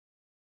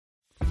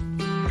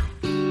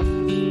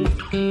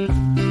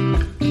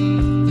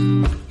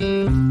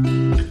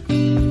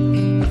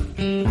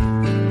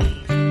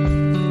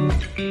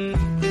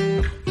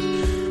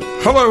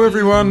Hello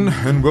everyone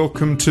and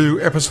welcome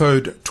to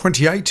episode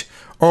 28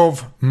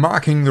 of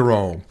Marking the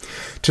Role.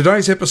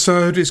 Today's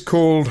episode is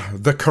called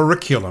The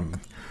Curriculum,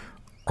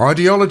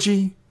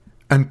 Ideology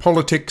and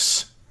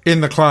Politics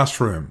in the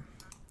Classroom.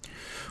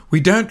 We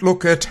don't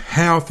look at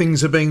how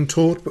things are being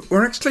taught, but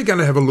we're actually going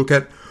to have a look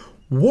at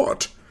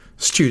what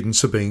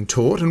students are being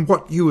taught and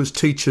what you as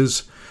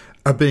teachers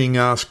are being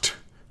asked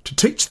to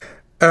teach.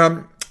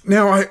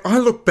 Now, I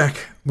look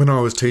back when I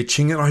was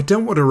teaching, and I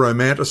don't want to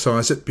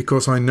romanticise it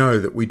because I know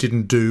that we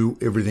didn't do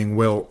everything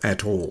well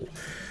at all.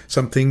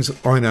 Some things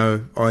I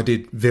know I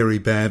did very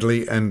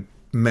badly, and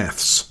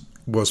maths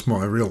was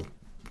my real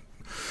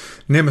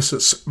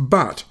nemesis.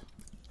 But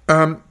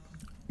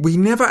we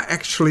never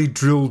actually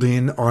drilled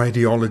in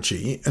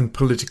ideology and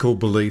political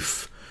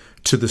belief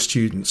to the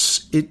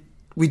students. It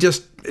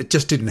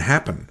just didn't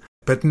happen.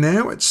 But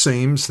now it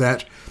seems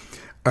that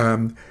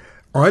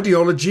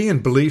ideology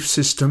and belief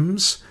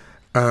systems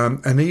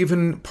and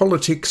even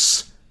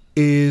politics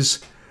is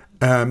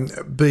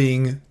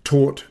being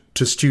taught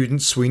to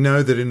students. We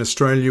know that in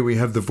Australia we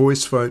have the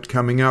voice vote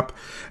coming up,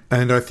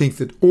 and I think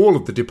that all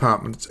of the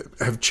departments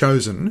have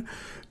chosen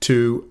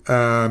to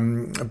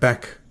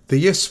back the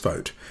yes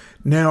vote.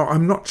 Now,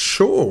 I'm not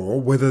sure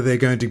whether they're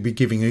going to be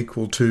giving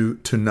equal to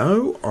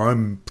no.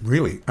 I'm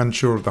really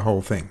unsure of the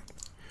whole thing.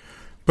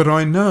 But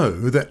I know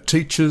that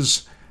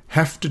teachers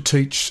have to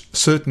teach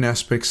certain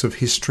aspects of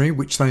history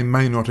which they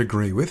may not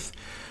agree with.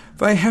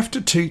 They have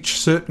to teach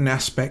certain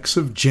aspects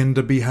of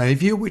gender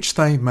behaviour which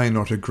they may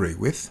not agree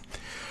with.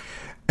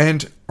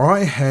 And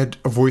I had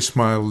a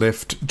voicemail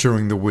left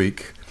during the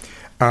week,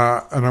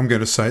 and I'm going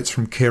to say it's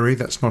from Kerry,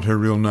 that's not her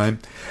real name.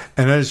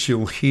 And as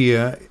you'll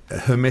hear,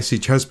 her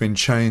message has been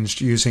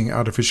changed using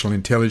artificial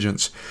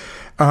intelligence.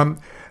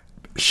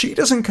 She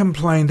doesn't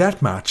complain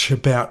that much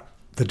about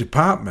the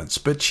departments,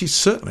 but she's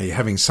certainly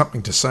having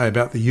something to say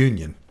about the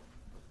union.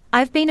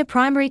 I've been a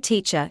primary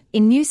teacher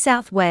in New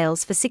South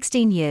Wales for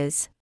 16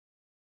 years.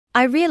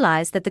 I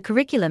realise that the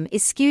curriculum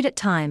is skewed at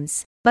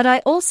times, but I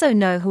also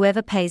know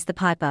whoever pays the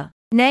piper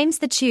names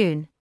the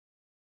tune.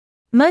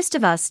 Most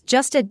of us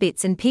just add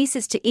bits and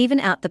pieces to even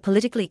out the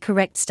politically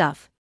correct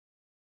stuff.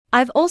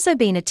 I've also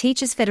been a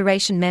Teachers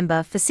Federation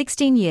member for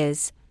 16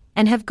 years,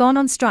 and have gone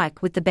on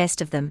strike with the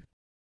best of them.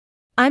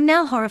 I'm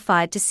now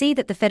horrified to see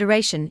that the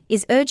Federation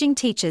is urging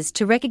teachers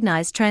to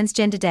recognise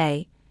Transgender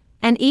Day,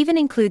 and even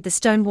include the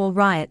Stonewall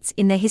riots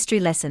in their history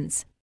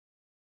lessons.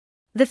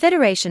 The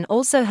Federation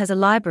also has a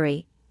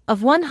library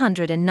of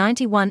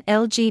 191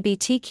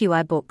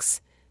 LGBTQI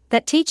books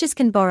that teachers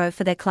can borrow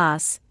for their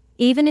class,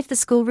 even if the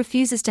school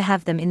refuses to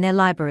have them in their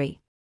library.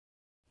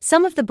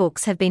 Some of the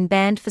books have been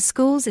banned for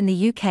schools in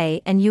the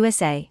UK and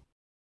USA.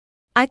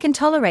 I can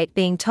tolerate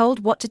being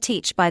told what to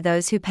teach by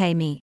those who pay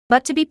me,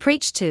 but to be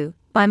preached to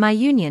by my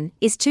union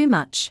is too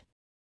much.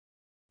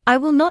 I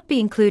will not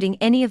be including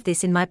any of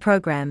this in my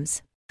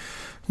programs.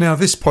 Now,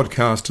 this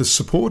podcast has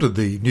supported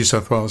the New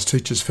South Wales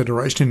Teachers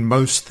Federation in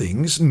most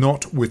things,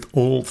 not with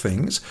all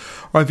things.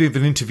 I've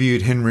even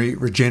interviewed Henry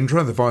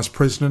Rajendra, the Vice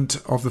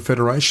President of the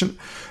Federation.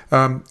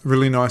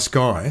 Really nice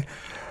guy.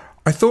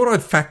 I thought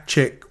I'd fact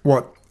check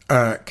what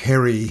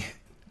Kerry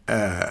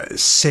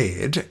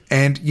said.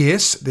 And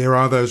yes, there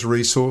are those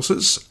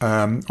resources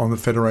on the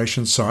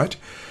Federation site.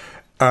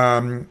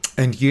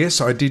 And yes,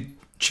 I did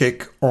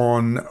check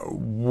on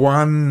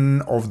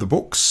one of the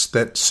books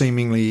that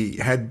seemingly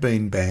had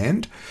been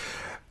banned,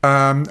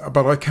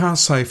 but I can't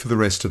say for the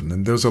rest of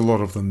them. There's a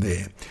lot of them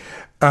there.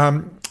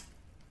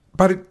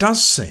 But it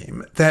does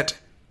seem that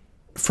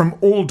from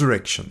all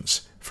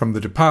directions, from the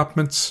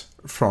departments,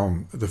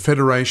 from the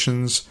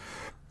federations,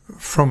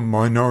 from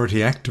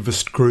minority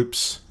activist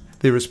groups,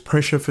 there is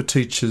pressure for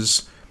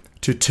teachers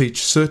to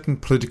teach certain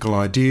political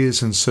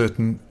ideas and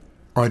certain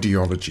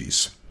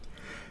ideologies,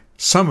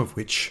 some of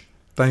which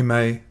they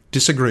may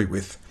disagree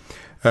with,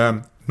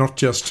 not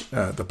just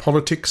the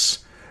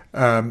politics,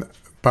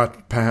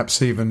 but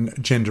perhaps even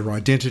gender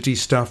identity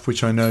stuff,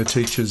 which I know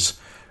teachers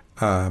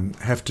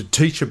have to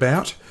teach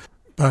about.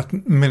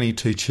 But many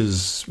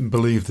teachers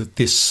believe that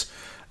this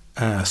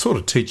sort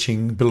of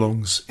teaching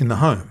belongs in the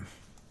home.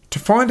 To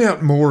find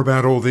out more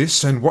about all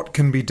this and what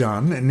can be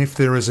done, and if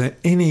there is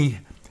any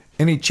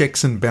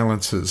checks and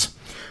balances,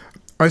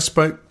 I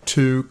spoke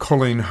to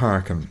Colleen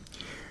Harkin.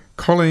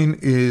 Colleen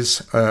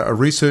is a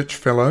research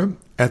fellow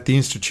at the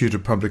Institute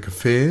of Public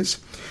Affairs.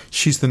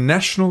 She's the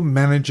National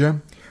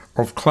Manager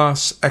of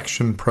Class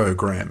Action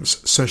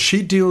Programs. So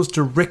she deals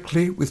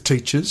directly with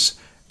teachers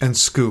and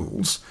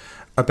schools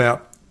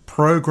about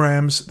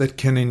programs that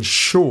can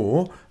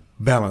ensure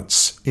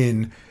balance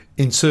in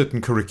certain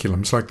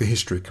curriculums, like the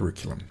history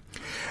curriculum.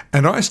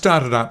 And I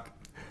started up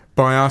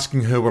by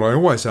asking her what I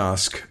always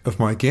ask of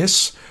my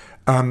guests,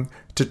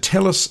 to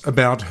tell us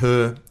about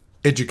her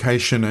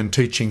education and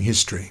teaching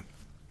history.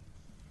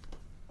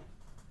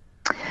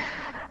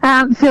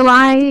 Phil,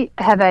 I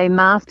have a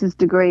master's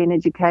degree in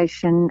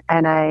education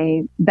and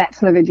a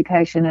Bachelor of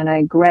Education and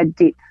a grad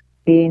dip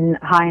in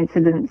high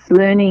incidence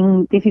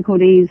learning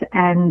difficulties,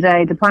 and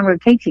a diploma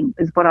of teaching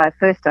is what I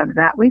first started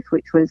out with,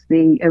 which was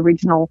the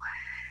original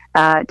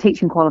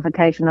teaching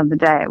qualification of the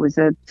day. It was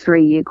a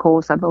 3-year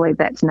course. I believe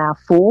that's now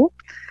 4.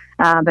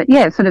 But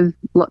yeah, sort of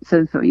lots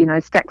of,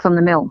 stacks on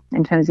the mill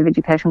in terms of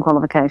education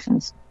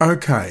qualifications.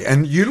 Okay,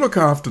 and you look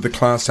after the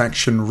class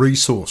action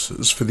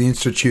resources for the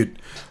Institute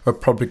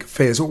of Public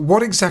Affairs.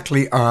 What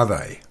exactly are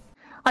they?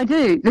 I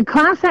do. The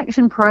class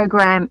action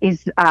program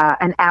is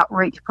an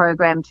outreach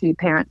program to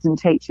parents and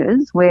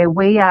teachers where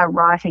we are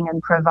writing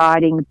and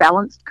providing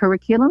balanced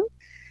curriculum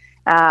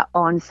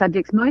on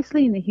subjects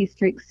mostly in the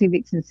history,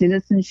 civics and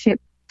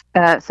citizenship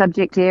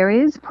subject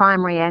areas,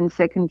 primary and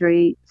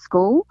secondary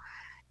school,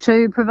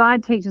 to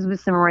provide teachers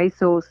with some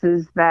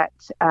resources that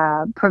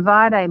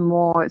provide a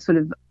more sort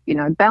of,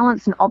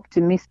 balanced and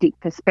optimistic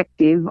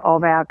perspective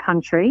of our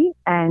country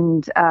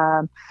and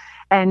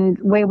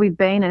where we've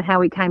been and how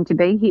we came to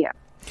be here.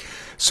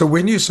 So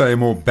when you say a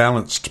more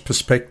balanced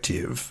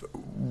perspective,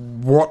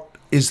 what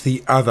is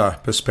the other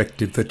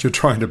perspective that you're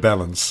trying to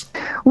balance?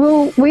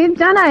 Well, we've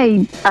done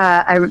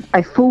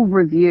a full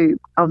review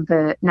of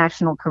the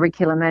national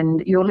curriculum,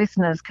 and your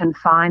listeners can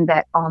find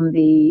that on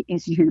the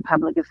Institute of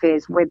Public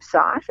Affairs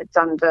website. It's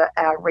under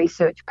our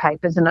research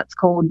papers, and it's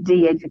called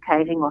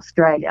De-Educating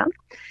Australia.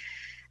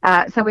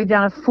 So we've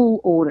done a full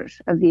audit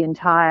of the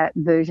entire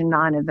version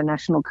 9 of the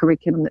national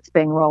curriculum that's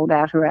being rolled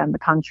out around the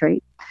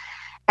country.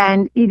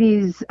 And it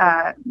is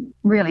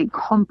really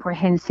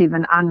comprehensive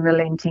and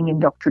unrelenting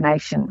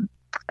indoctrination.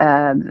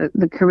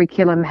 The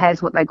curriculum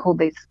has what they call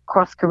these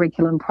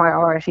cross-curriculum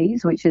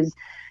priorities, which is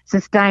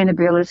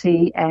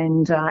sustainability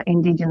and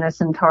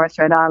Indigenous and Torres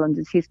Strait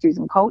Islanders histories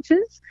and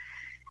cultures.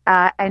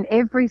 And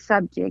every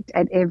subject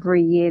at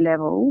every year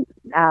level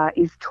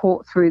is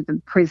taught through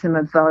the prism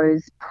of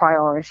those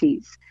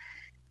priorities.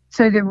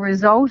 So the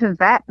result of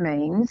that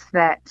means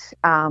that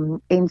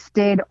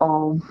instead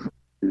of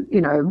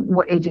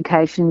what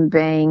education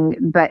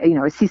being,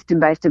 a system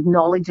based of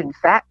knowledge and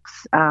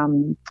facts,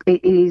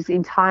 it is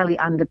entirely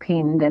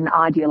underpinned and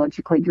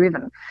ideologically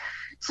driven.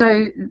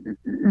 So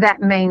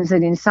that means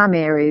that in some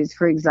areas,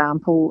 for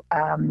example,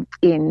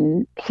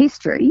 in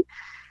history,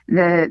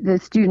 the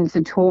students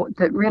are taught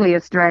that really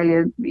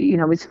Australia,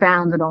 was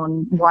founded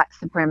on white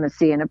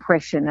supremacy and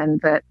oppression, and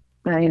that,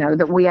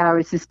 that we are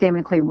a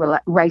systemically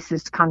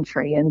racist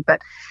country, but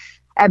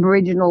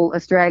Aboriginal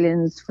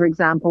Australians, for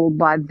example,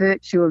 by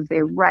virtue of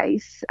their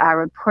race,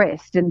 are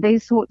oppressed, and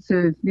these sorts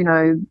of,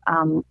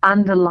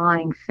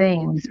 underlying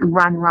themes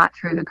run right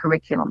through the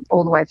curriculum,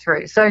 all the way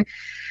through. So,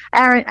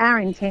 our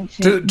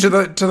intention. Do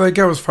they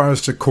go as far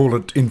as to call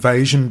it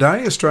Invasion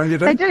Day, Australia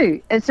Day? They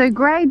do. And so,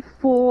 grade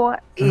 4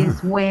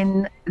 is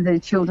when the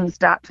children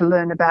start to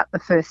learn about the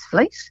First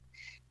Fleet.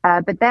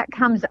 But that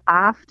comes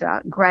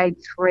after grade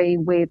 3,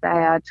 where they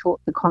are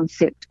taught the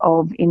concept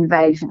of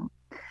invasion.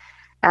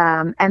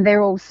 And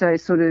they're also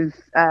sort of,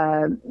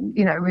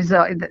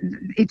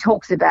 it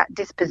talks about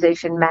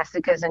dispossession,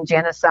 massacres and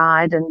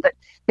genocide, and that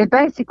they're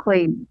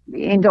basically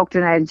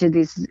indoctrinated to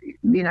this,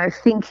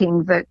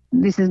 thinking that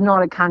this is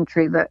not a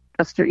country that,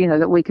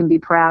 that we can be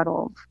proud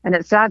of. And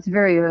it starts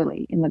very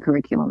early in the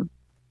curriculum.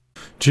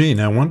 Gee,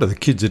 no wonder the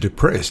kids are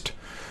depressed.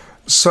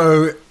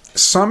 So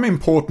some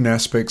important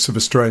aspects of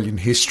Australian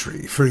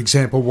history, for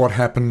example, what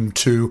happened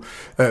to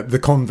the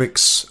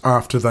convicts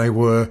after they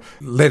were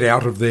let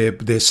out of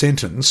their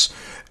sentence,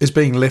 is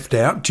being left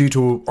out due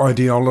to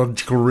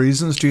ideological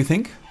reasons, do you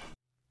think?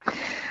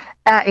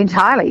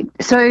 Entirely.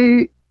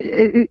 So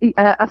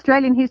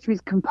Australian history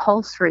is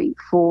compulsory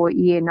for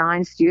Year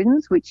 9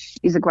 students, which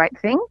is a great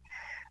thing,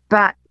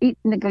 but it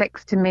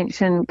neglects to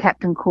mention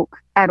Captain Cook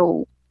at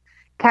all.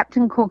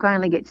 Captain Cook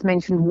only gets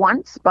mentioned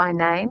once by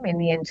name in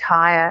the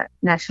entire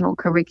national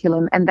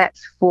curriculum, and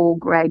that's for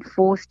grade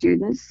 4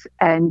 students.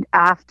 And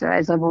after,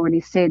 as I've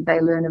already said, they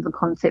learn of the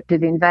concept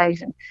of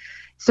invasion.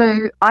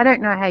 So I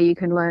don't know how you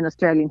can learn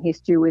Australian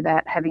history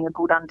without having a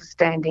good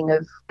understanding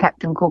of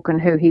Captain Cook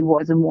and who he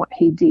was and what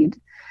he did,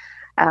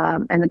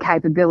 and the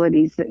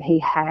capabilities that he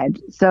had.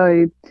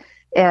 So,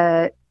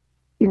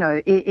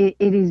 it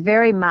is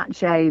very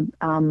much a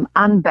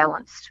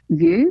unbalanced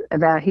view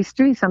of our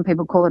history. Some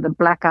people call it a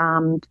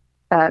black-armed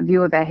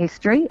view of our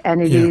history,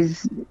 and it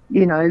is,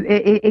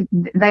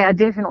 they are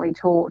definitely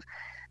taught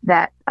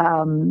that,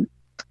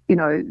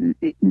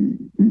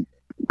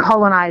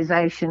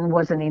 colonisation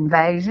was an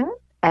invasion,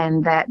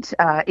 and that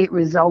it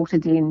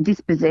resulted in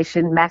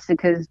dispossession,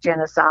 massacres,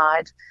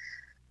 genocide,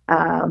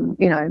 and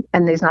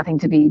there's nothing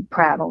to be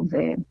proud of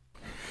there.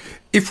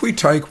 If we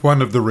take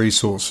one of the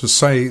resources,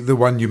 say the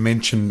one you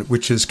mentioned,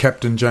 which is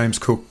Captain James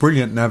Cook,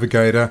 brilliant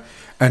navigator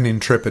and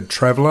intrepid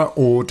traveller,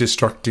 or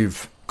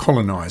destructive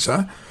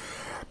coloniser.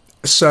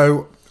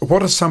 So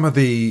what are some of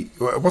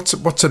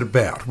what's it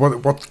about?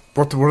 What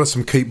are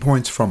some key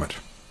points from it?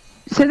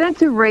 So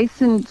that's a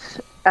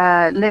recent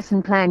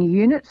lesson plan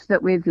unit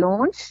that we've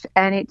launched,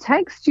 and it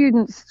takes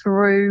students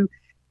through,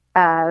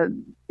 of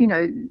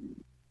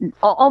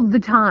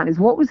the times,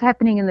 what was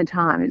happening in the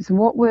times,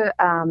 what were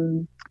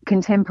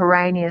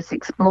contemporaneous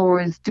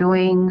explorers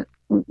doing,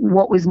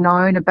 what was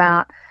known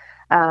about,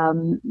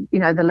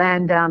 the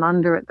land down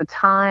under at the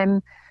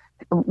time,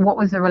 what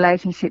was the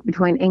relationship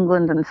between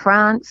England and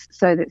France,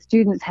 so that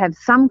students have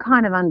some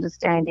kind of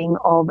understanding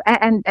of,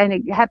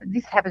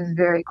 this happens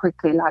very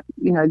quickly. Like,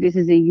 this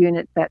is a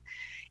unit that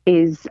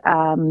is,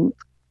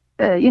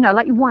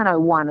 like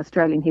 101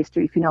 Australian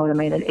history, if you know what I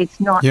mean. It's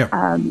not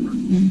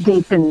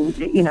deep and,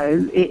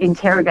 it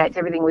interrogates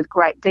everything with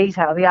great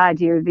detail. The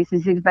idea of this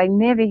is if they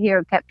never hear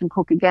of Captain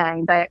Cook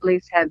again, they at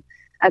least have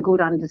a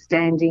good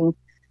understanding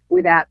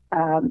without,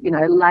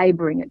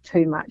 labouring it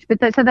too much. But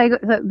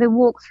they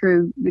walk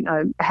through,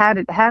 how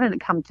did it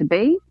come to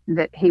be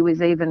that he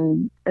was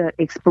even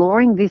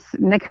exploring this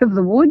neck of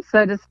the woods,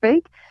 so to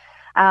speak.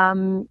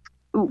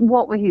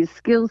 What were his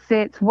skill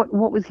sets? What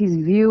was his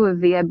view of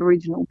the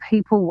Aboriginal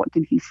people? What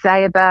did he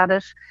say about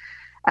it?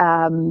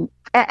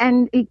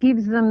 And it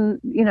gives them,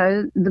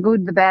 the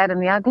good, the bad,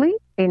 and the ugly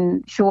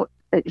in short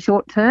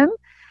term.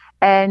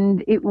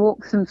 And it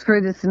walks them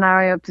through the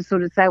scenario to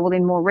sort of say, well,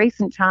 in more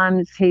recent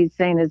times, he's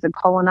seen as a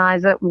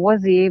coloniser.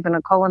 Was he even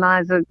a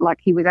coloniser? Like,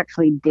 he was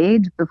actually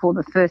dead before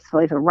the first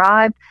fleet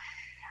arrived.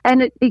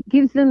 And it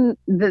gives them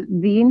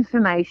the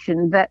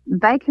information that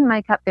they can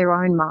make up their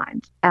own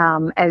mind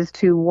as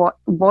to what,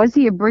 was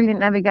he a brilliant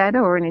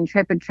navigator or an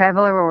intrepid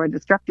traveller or a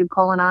destructive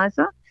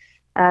coloniser,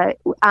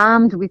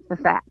 armed with the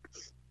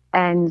facts.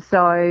 And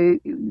so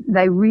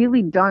they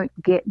really don't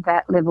get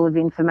that level of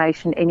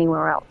information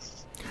anywhere else.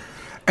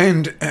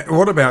 And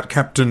what about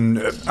Captain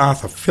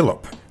Arthur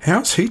Phillip?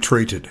 How's he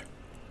treated?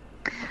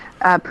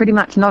 Pretty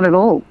much not at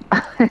all.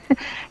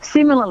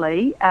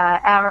 Similarly,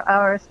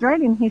 our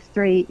Australian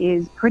history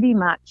is pretty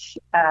much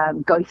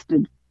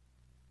ghosted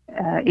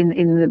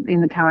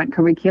in the current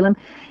curriculum.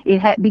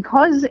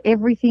 Because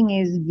everything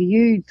is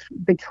viewed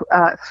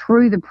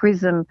through the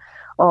prism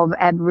of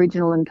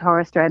Aboriginal and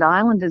Torres Strait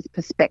Islanders'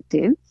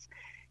 perspectives.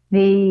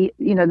 The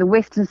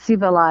Western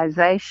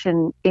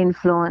civilization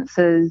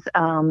influences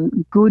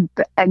good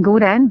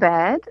and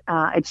bad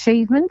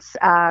achievements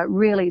are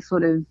really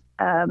sort of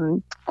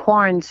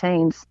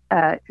quarantined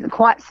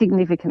quite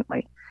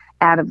significantly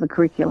out of the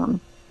curriculum.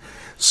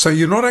 So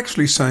you're not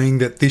actually saying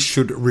that this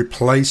should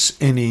replace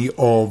any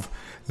of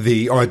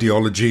the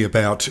ideology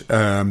about,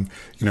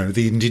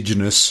 the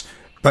Indigenous,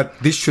 but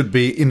this should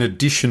be in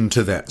addition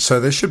to that.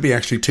 So they should be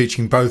actually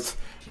teaching both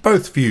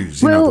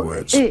views, in other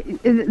words.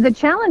 The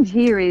challenge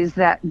here is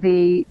that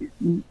the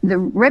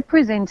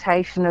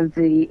representation of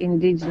the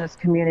Indigenous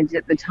community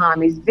at the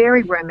time is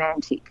very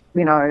romantic.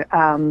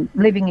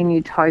 Living in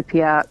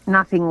utopia,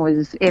 nothing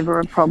was ever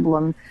a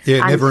problem.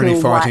 Yeah, never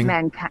any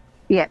fighting.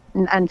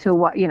 Until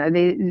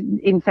the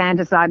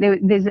infanticide.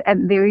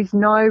 There is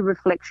no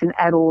reflection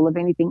at all of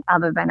anything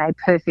other than a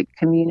perfect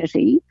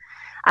community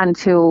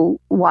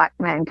until white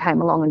man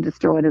came along and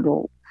destroyed it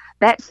all.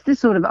 That's the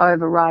sort of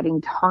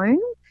overriding tone.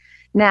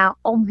 Now,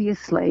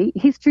 obviously,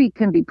 history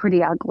can be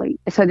pretty ugly,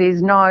 so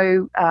there's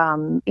no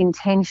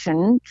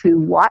intention to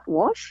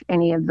whitewash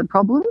any of the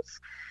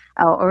problems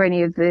or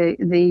any of the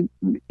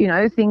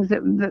things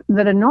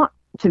that are not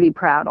to be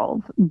proud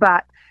of.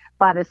 But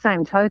by the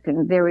same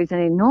token, there is an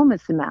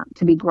enormous amount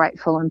to be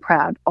grateful and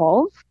proud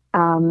of,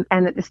 and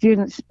that the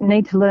students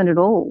need to learn it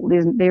all.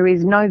 There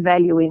is no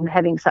value in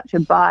having such a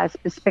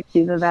biased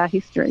perspective of our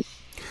history.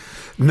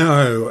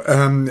 No,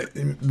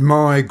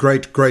 my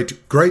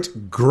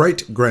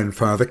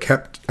great-great-great-great-grandfather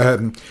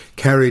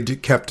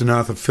carried Captain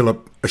Arthur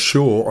Phillip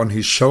ashore on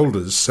his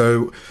shoulders,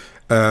 so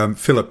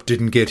Phillip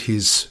didn't get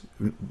his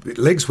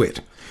legs wet.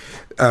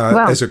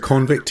 As a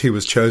convict, he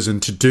was chosen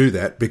to do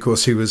that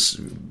because he was,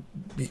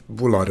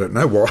 well, I don't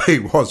know why he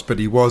was, but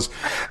he was.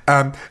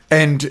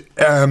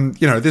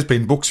 There's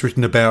been books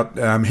written about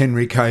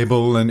Henry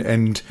Cable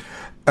and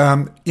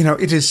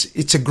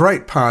it's a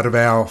great part of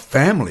our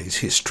family's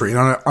history,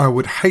 and I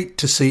would hate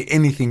to see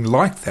anything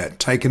like that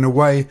taken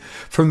away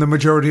from the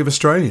majority of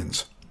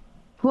Australians.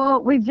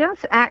 Well, we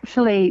just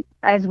actually,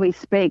 as we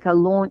speak, are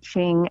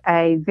launching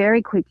a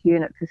very quick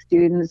unit for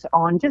students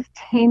on just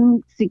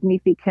 10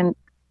 significant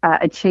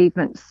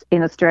achievements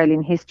in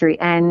Australian history.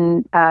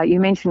 And you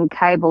mentioned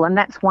Cable, and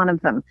that's one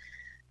of them.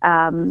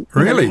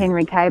 Really?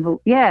 Henry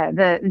Cable. Yeah,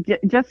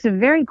 just a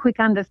very quick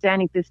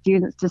understanding for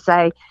students to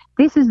say,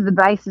 this is the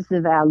basis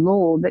of our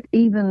law, that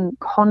even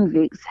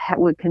convicts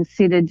were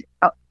considered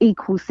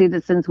equal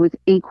citizens with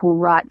equal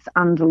rights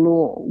under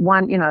law.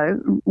 One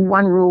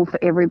rule for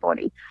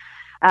everybody.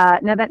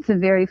 Now, that's a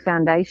very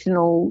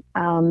foundational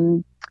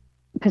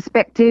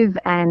perspective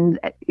and,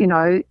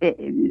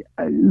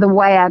 the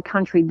way our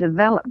country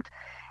developed.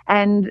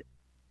 And,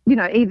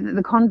 either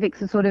the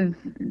convicts are sort of,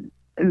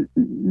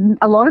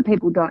 a lot of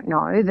people don't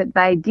know that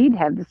they did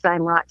have the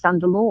same rights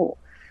under law.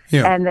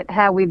 Yeah. And that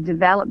how we've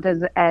developed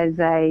as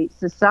a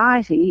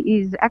society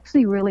is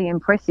actually really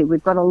impressive.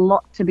 We've got a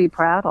lot to be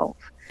proud of.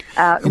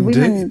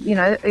 Women,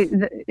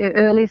 the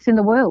earliest in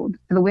the world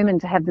for the women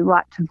to have the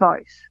right to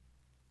vote.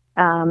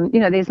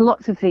 There's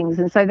lots of things.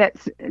 And so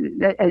that's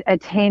a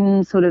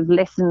 10 sort of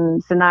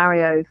lesson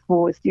scenario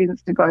for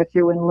students to go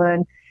through and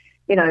learn,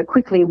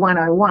 quickly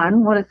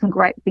 101, what are some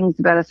great things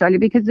about Australia?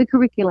 Because the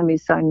curriculum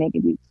is so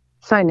negative.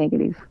 So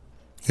negative.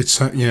 It's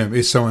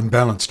so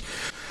unbalanced.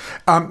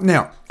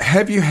 Now,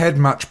 have you had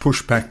much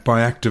pushback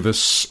by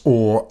activists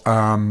or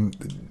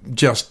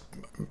just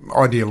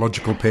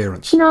ideological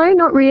parents? No,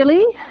 not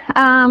really.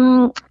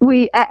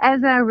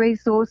 As our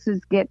resources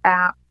get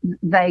out,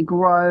 they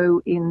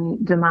grow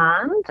in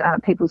demand.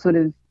 People sort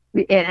of,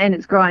 and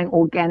it's growing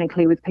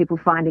organically with people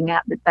finding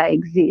out that they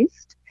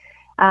exist.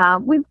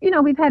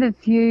 We've had a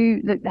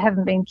few that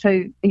haven't been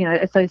too,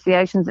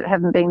 associations that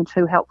haven't been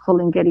too helpful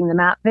in getting them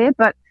out there,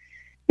 but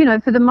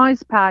for the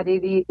most part,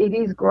 it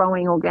is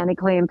growing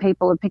organically, and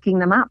people are picking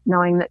them up,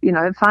 knowing that,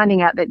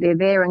 finding out that they're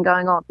there and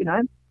going, oh,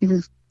 this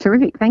is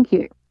terrific, thank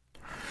you.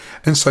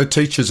 And so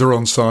teachers are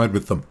on side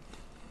with them?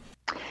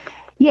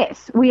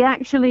 Yes, we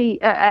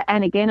actually,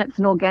 and again, it's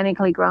an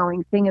organically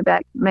growing thing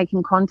about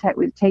making contact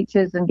with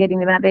teachers and getting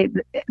them out there.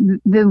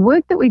 The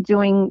work that we're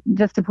doing,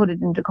 just to put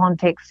it into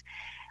context,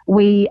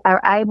 we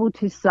are able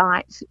to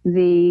cite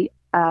the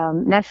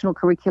national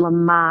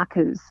curriculum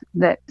markers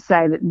that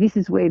say that this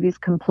is where this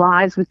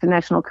complies with the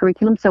national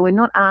curriculum. So we're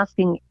not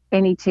asking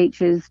any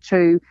teachers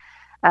to,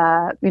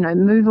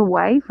 move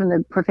away from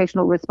the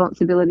professional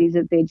responsibilities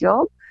of their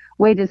job.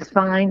 We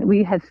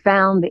have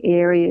found the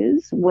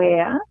areas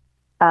where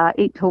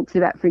it talks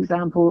about, for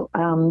example,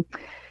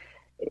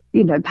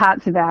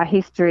 parts of our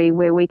history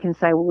where we can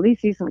say, well,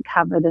 this isn't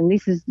covered, and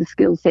this is the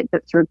skill set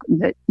that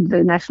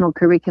the national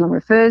curriculum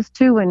refers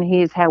to, and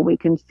here's how we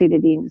can fit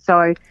it in.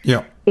 So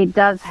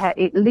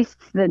it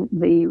lists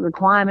the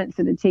requirements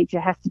that a teacher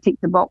has to tick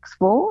the box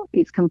for.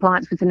 It's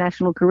compliance with the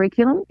national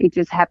curriculum. It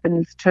just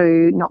happens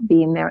to not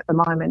be in there at the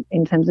moment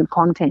in terms of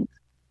content.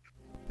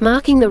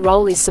 Marking the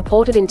Role is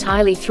supported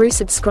entirely through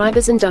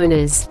subscribers and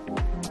donors.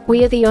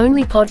 We are the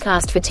only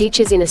podcast for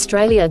teachers in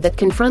Australia that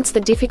confronts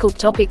the difficult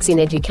topics in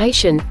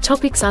education,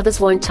 topics others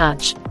won't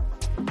touch.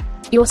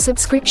 Your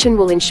subscription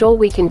will ensure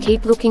we can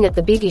keep looking at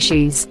the big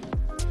issues.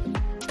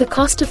 The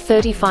cost of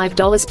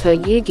 $35 per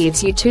year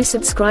gives you 2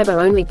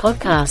 subscriber-only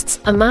podcasts,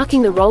 a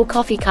Marking the Role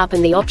coffee cup,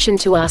 and the option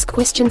to ask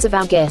questions of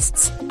our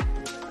guests.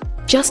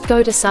 Just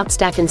go to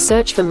Substack and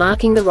search for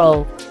Marking the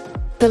Role.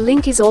 The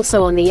link is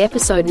also on the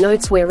episode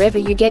notes wherever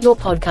you get your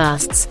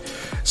podcasts.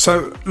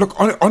 So, look,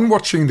 on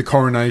watching the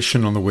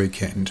coronation on the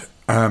weekend,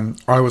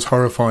 I was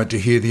horrified to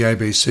hear the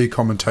ABC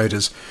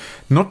commentators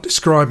not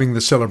describing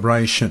the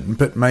celebration,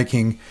 but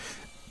making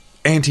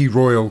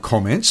anti-royal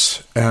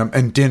comments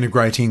and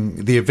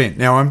denigrating the event.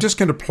 Now, I'm just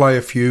going to play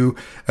a few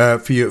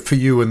for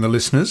you and the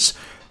listeners.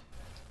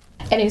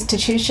 An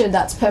institution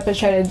that's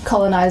perpetrated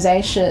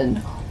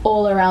colonisation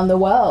all around the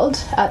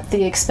world at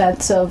the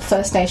expense of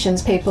First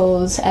Nations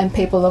peoples and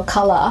people of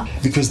colour.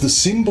 Because the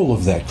symbol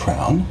of that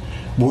crown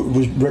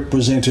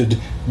represented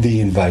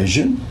the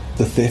invasion,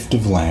 the theft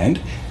of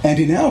land, and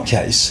in our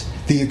case,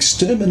 the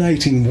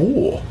exterminating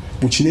war,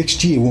 which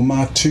next year will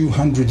mark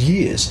 200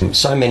 years.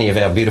 So many of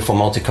our beautiful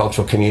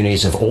multicultural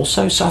communities have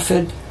also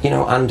suffered,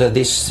 under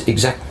this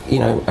exact,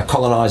 a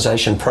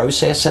colonisation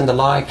process and the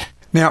like.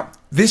 Now,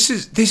 this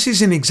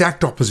is in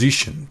exact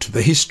opposition to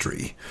the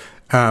history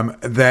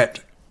that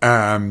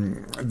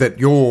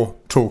you're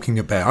talking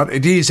about.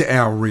 It is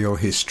our real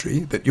history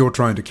that you're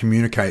trying to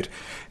communicate.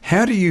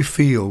 How do you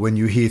feel when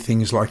you hear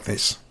things like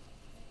this?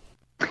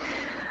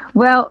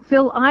 Well,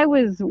 Phil, I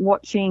was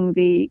watching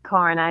the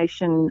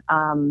coronation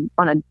on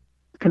a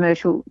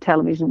commercial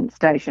television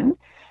station,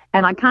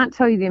 and I can't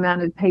tell you the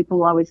amount of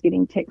people I was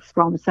getting texts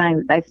from saying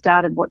that they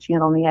started watching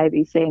it on the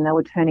ABC and they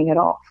were turning it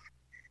off,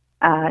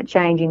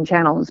 changing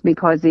channels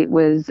because it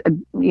was,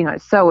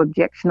 so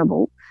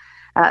objectionable.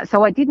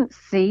 So I didn't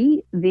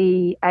see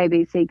the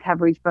ABC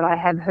coverage, but I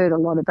have heard a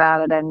lot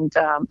about it, and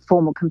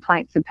formal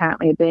complaints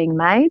apparently are being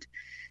made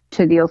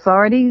to the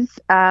authorities.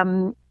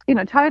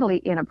 Totally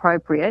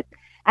inappropriate.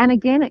 And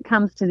again, it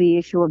comes to the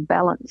issue of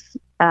balance.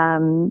 I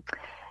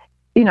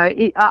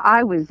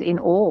was in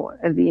awe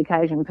of the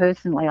occasion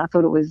personally. I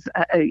thought it was,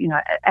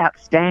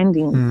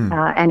 outstanding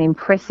and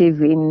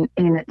impressive in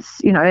its,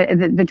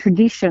 the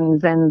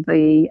traditions and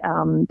the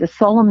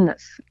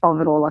solemnness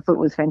of it all. I thought it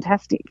was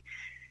fantastic.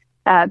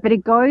 But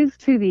it goes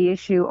to the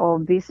issue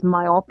of this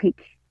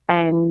myopic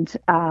and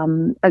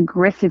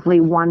aggressively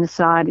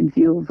one-sided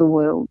view of the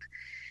world.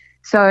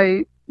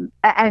 So,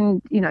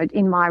 and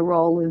in my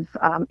role of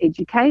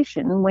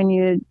education, when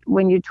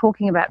you're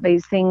talking about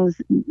these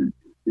things,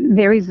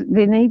 there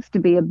needs to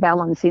be a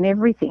balance in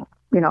everything,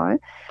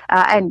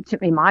 and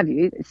in my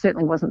view, it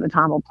certainly wasn't the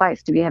time or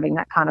place to be having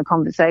that kind of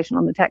conversation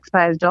on the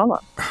taxpayer's dollar.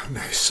 No,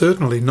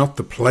 certainly not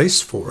the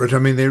place for it. I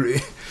mean,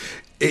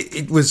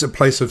 it was a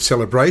place of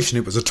celebration.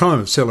 It was a time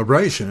of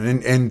celebration,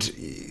 and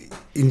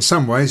in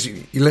some ways,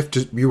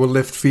 you were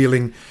left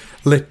feeling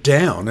let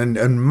down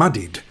and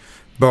muddied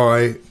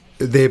by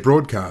their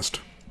broadcast.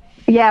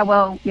 Yeah,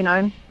 well,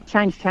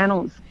 change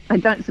channels. I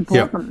don't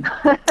support them.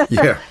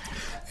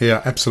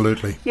 Yeah,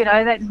 absolutely.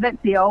 That's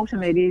the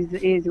ultimate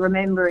is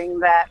remembering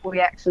that we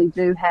actually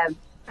do have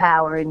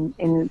power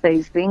in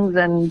these things.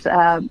 And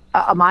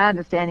my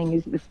understanding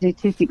is the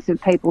statistics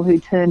of people who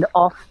turned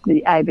off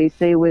the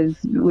ABC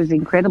was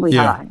incredibly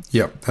high.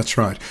 Yeah, that's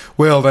right.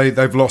 Well,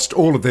 they've lost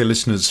all of their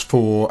listeners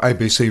for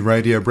ABC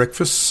radio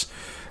breakfasts.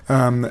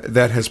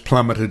 that has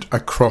plummeted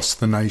across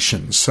the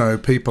nation. So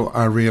people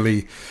are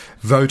really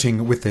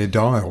voting with their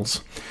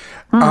dials.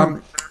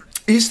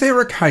 Is there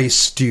a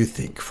case, do you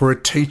think, for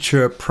a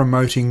teacher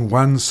promoting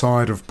one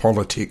side of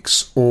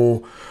politics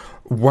or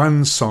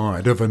one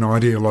side of an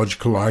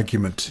ideological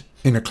argument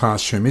in a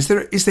classroom? Is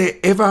there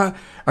ever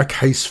a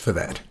case for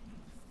that?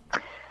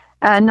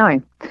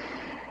 No.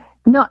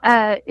 Not,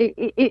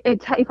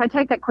 if I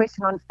take that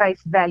question on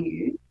face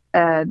value,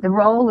 the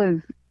role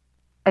of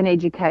an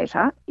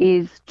educator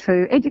is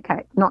to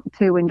educate, not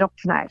to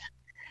indoctrinate.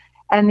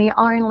 And the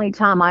only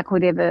time I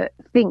could ever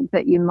think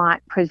that you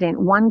might present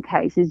one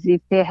case is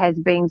if there has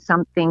been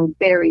something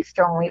very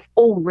strongly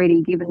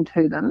already given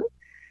to them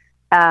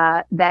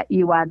that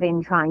you are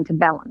then trying to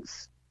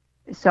balance.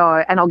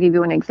 So, and I'll give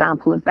you an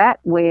example of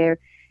that, where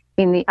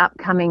in the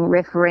upcoming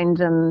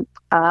referendum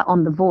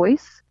on The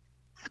Voice,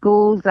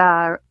 schools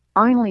are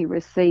only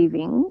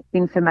receiving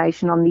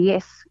information on the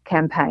Yes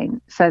campaign.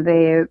 So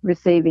they're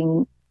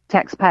receiving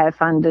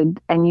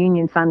taxpayer-funded and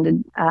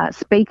union-funded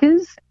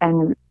speakers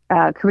and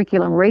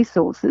curriculum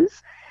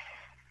resources.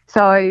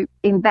 So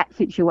in that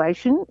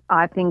situation,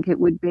 I think it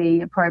would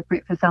be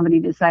appropriate for somebody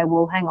to say,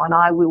 well, hang on,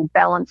 I will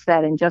balance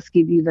that and just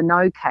give you the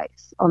no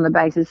case on the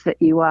basis that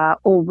you are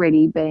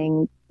already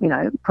being,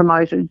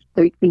 promoted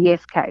the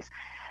yes case.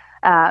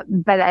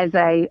 But as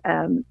a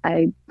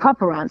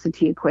proper answer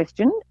to your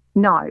question,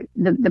 no,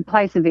 the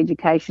place of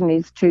education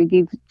is to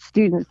give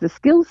students the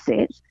skill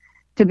set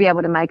to be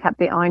able to make up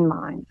their own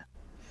mind.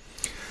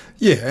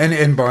 Yeah,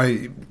 and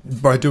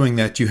by doing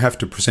that, you have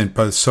to present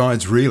both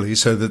sides, really,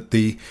 so that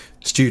the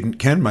student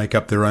can make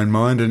up their own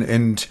mind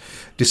and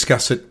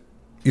discuss it,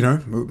 in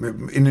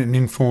an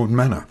informed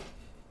manner.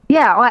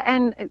 Yeah,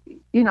 and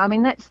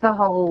that's the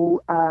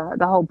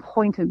whole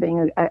point of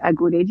being a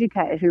good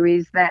educator,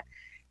 is that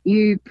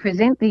you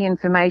present the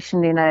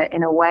information in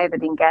a way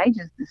that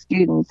engages the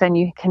students, and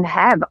you can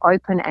have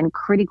open and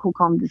critical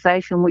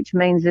conversation, which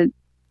means that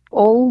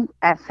all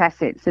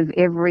facets of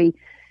every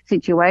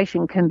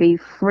situation can be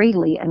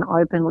freely and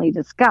openly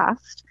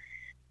discussed.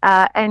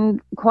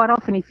 And quite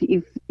often, if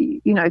you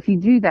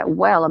do that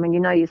well,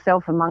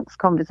 yourself amongst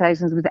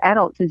conversations with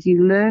adults, as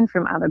you learn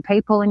from other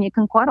people, and you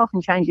can quite often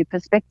change your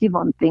perspective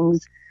on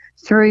things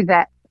through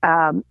that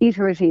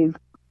iterative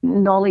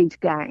knowledge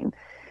gain.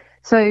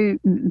 So,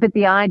 but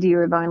the idea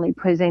of only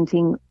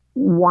presenting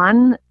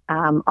one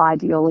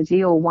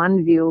ideology or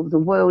one view of the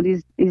world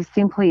is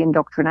simply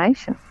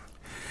indoctrination.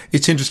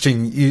 It's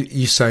interesting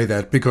you say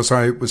that, because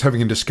I was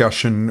having a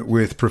discussion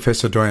with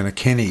Professor Diana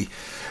Kenny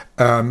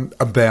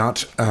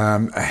about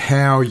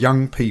how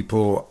young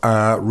people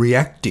are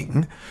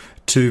reacting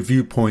to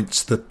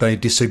viewpoints that they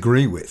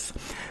disagree with.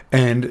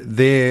 And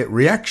their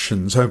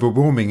reactions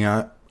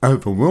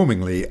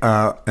overwhelmingly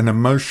are an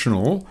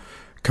emotional,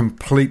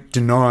 complete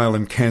denial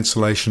and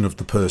cancellation of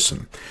the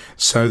person.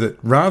 So that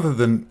rather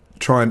than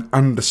try and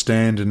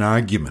understand an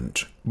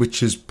argument,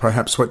 which is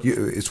perhaps what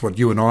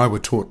you and I were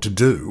taught to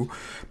do,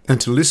 and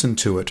to listen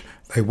to it,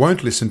 they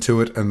won't listen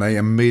to it, and they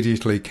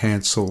immediately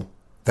cancel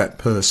that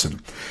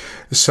person.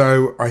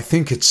 So I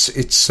think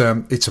it's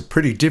a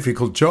pretty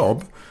difficult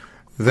job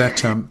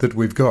that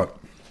we've got.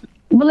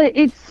 Well,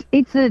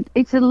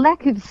 it's a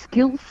lack of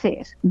skill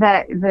set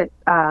that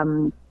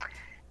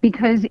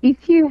because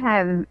if you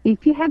have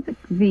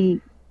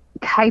the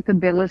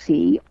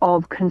capability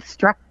of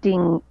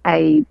constructing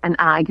an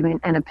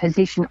argument and a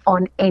position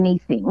on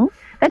anything,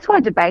 that's why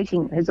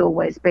debating has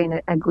always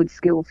been a good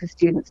skill for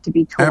students to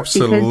be taught.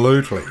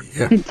 Absolutely,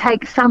 yeah. To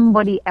take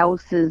somebody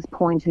else's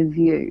point of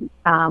view,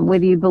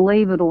 whether you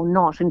believe it or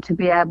not, and to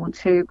be able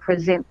to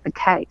present the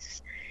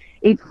case,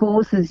 it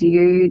forces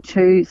you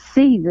to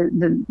see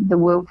the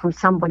world from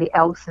somebody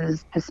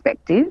else's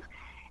perspective.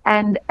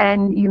 And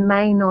you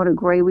may not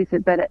agree with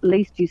it, but at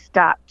least you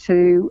start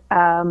to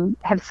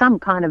have some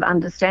kind of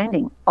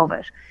understanding of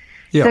it.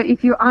 Yeah. So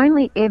if you're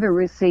only ever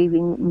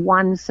receiving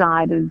one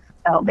side of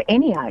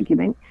any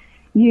argument,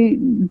 you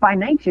by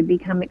nature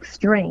become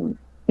extreme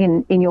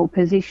in your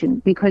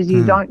position, because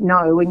you don't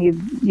know, and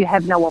you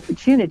have no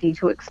opportunity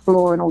to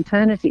explore an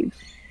alternative.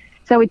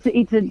 So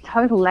it's a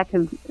total lack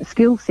of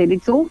skill set.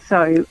 It's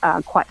also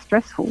quite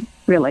stressful,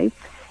 really.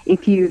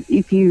 If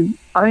you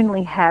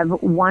only have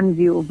one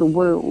view of the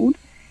world,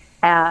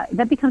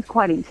 that becomes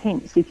quite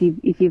intense if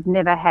you've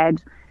never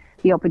had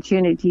the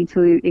opportunity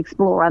to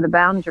explore other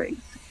boundaries.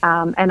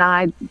 And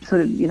I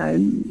sort of,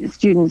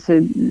 students,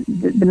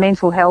 the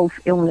mental health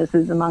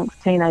illnesses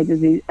amongst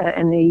teenagers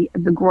and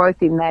the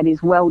growth in that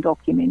is well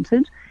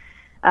documented.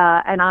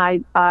 And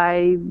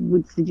I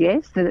would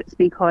suggest that it's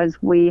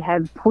because we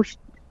have pushed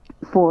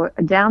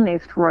down their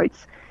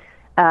throats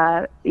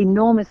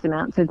enormous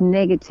amounts of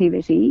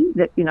negativity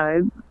that,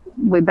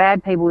 we're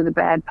bad people with a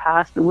bad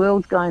past, the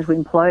world's going to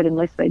implode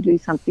unless they do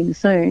something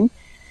soon.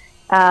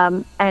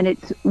 And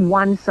it's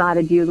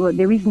one-sided view.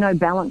 There is no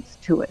balance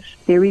to it.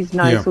 There is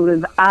no sort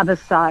of other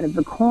side of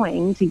the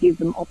coin to give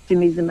them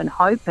optimism and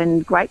hope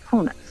and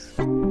gratefulness.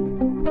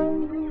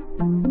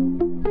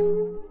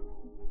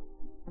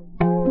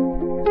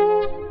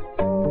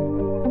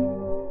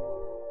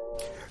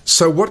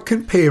 So what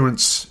can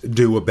parents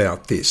do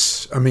about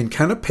this? I mean,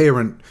 can a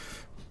parent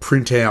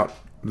print out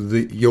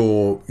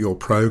your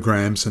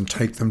programs and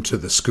take them to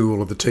the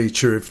school or the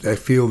teacher if they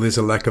feel there's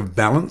a lack of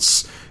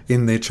balance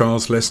in their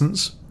child's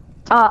lessons?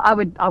 I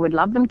would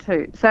love them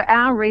to. So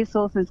our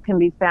resources can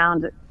be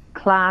found at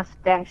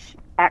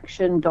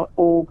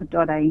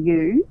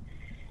class-action.org.au,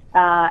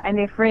 and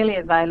they're freely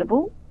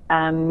available.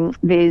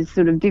 There's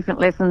sort of different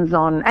lessons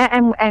on,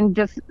 and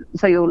just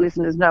so your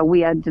listeners know,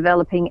 we are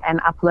developing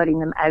and uploading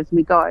them as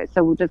we go.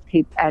 So we'll just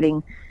keep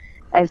adding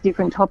as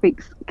different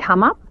topics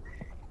come up.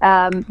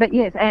 But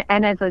yes,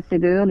 and as I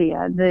said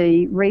earlier,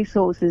 the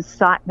resources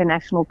cite the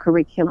national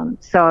curriculum.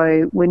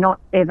 So we're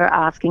not ever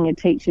asking a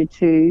teacher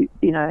to,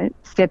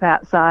 step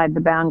outside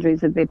the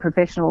boundaries of their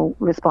professional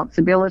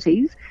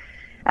responsibilities.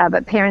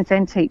 But parents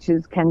and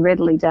teachers can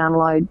readily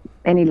download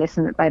any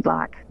lesson that they'd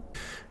like.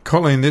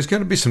 Colleen, there's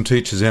going to be some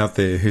teachers out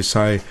there who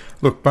say,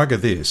 look,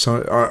 bugger this.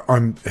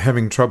 I'm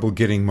having trouble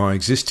getting my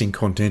existing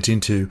content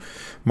into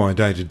my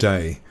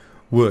day-to-day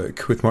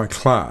work with my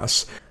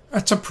class.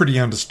 That's a pretty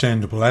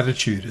understandable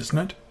attitude, isn't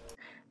it?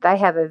 They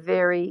have a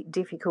very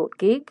difficult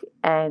gig,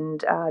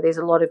 and there's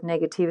a lot of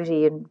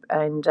negativity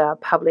and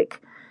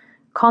public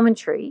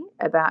commentary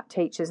about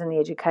teachers and the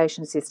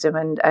education system.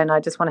 And I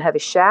just want to give a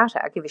shout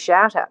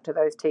out to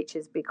those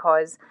teachers,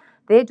 because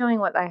they're doing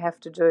what they have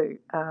to do.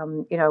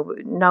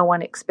 No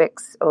one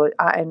expects,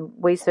 and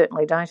we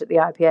certainly don't at the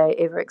IPA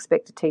ever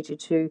expect a teacher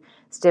to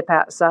step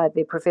outside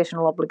their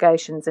professional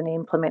obligations and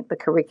implement the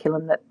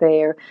curriculum that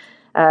they're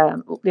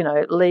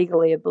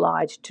legally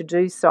obliged to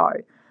do so.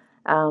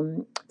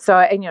 And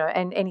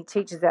any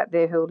teachers out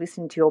there who are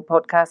listening to your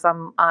podcast,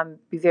 I'm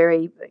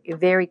very,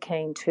 very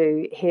keen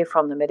to hear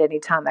from them at any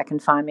time they can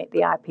find me at the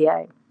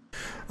IPA.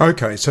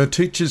 Okay, so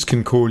teachers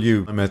can call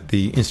you. I'm at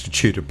the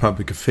Institute of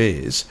Public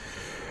Affairs.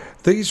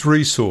 These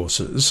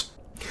resources,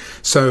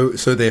 so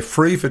they're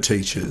free for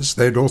teachers.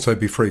 They'd also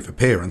be free for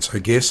parents, I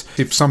guess.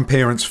 If some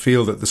parents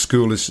feel that the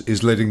school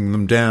is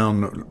letting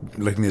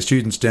their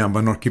students down by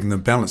not giving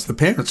them balance, the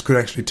parents could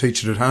actually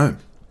teach it at home.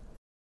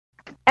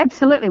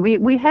 Absolutely.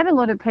 We have a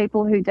lot of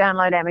people who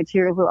download our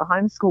material who are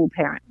homeschool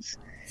parents.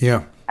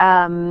 Yeah.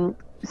 And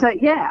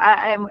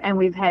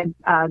we've had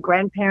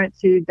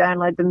grandparents who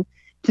download them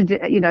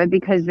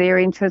because they're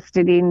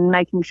interested in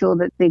making sure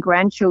that their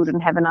grandchildren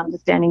have an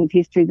understanding of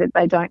history that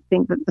they don't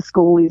think that the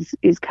school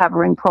is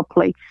covering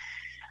properly.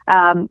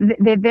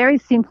 They're very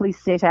simply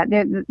set out.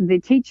 The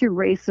teacher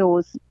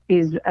resource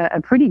is a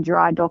pretty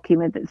dry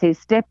document that says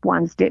step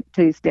 1, step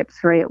 2, step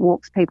 3. It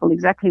walks people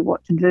exactly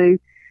what to do.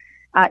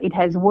 It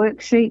has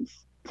worksheets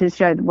to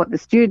show what the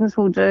students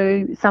will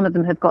do. Some of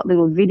them have got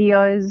little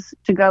videos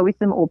to go with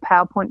them or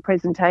PowerPoint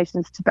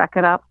presentations to back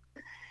it up.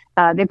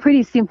 They're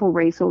pretty simple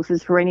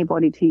resources for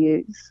anybody to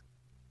use.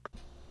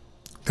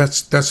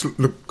 That's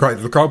great.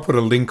 Look, I'll put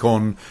a link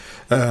on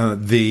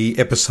the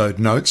episode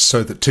notes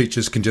so that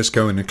teachers can just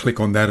go in and click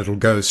on that. It'll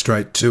go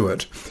straight to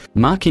it.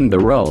 Marking the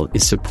Role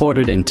is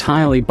supported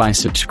entirely by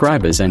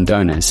subscribers and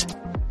donors.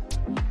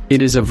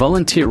 It is a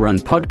volunteer-run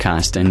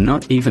podcast and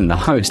not even the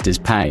host is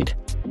paid.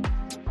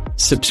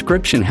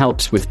 Subscription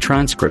helps with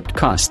transcript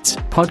costs,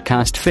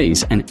 podcast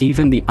fees, and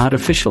even the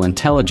artificial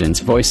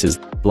intelligence voices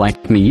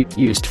like me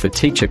used for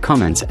teacher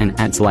comments and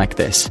ads like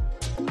this.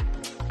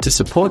 To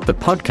support the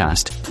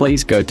podcast,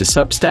 please go to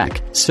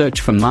Substack,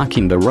 search for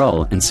Marking the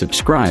Role and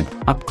subscribe,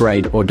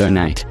 upgrade or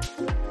donate.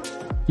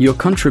 Your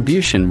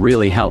contribution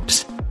really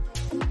helps.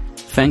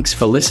 Thanks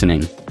for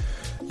listening.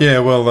 Yeah,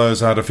 well,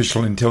 those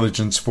artificial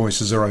intelligence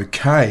voices are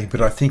okay,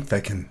 but I think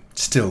they can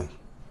still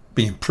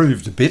be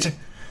improved a bit.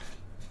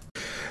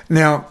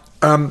 Now,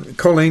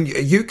 Colleen,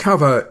 you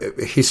cover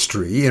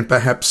history and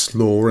perhaps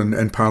law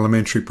and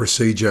parliamentary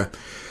procedure,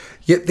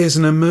 yet there's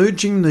an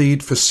emerging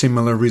need for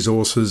similar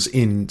resources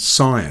in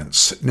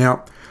science.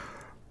 Now,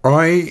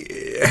 I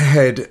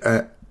had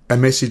a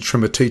message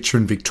from a teacher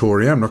in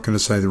Victoria, I'm not going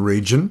to say the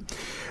region,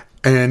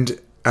 and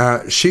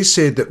she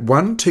said that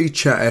one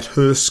teacher at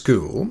her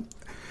school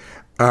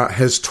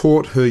has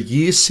taught her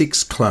Year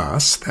 6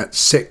 class that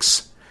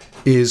sex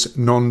is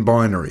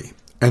non-binary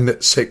and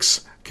that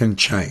sex can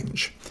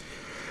change.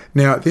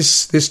 Now,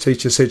 this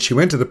teacher said she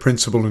went to the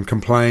principal and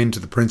complained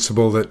to the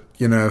principal that,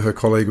 her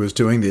colleague was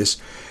doing this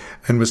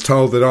and was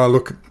told that,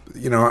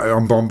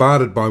 I'm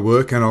bombarded by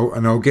work and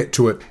I'll get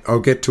to it. I'll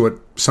get to it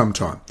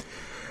sometime.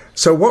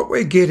 So what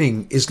we're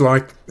getting is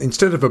like,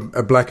 instead of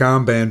a black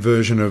armband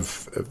version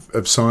of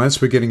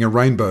science, we're getting a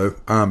rainbow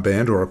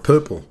armband or a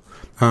purple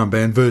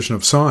armband version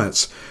of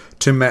science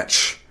to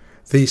match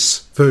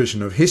this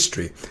version of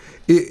history.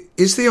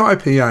 Is the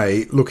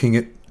IPA looking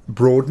at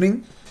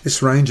broadening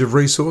this range of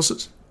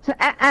resources? So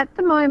at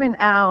the moment,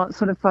 our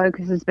sort of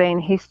focus has been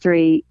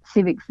history,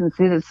 civics and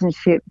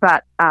citizenship,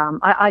 but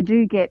I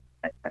do get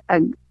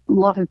a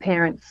lot of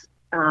parents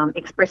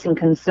expressing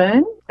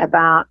concern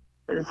about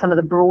some of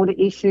the broader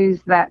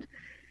issues that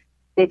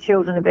their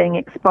children are being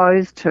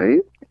exposed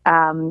to.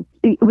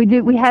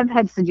 We have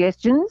had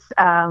suggestions.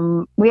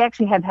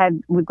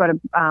 We've got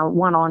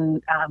one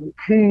on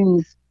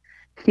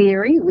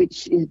theory,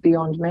 which is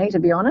beyond me, to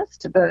be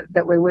honest,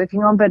 that we're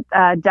working on. But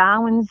Charles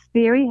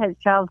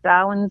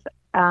Darwin's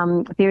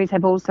theories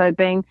have also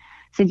been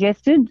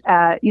suggested.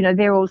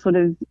 They're all sort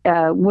of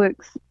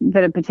works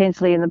that are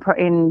potentially in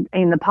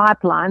the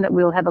pipeline that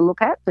we'll have a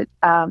look at. But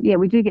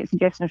we do get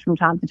suggestions from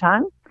time to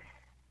time.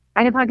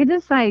 And if I could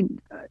just say,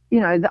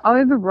 the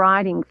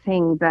overriding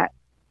thing that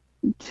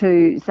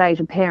to say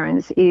to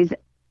parents is,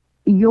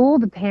 you're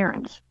the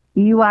parent.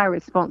 You are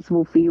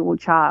responsible for your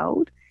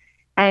child,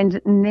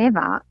 and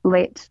never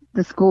let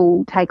the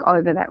school take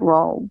over that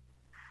role.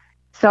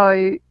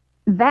 So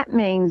that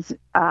means,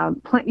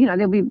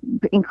 there'll be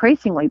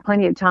increasingly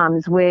plenty of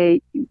times where,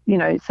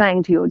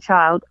 saying to your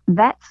child,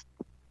 that's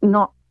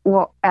not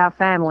what our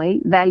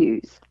family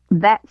values.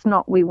 That's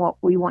not what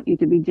we want you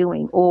to be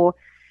doing. Or,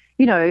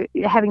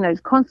 having those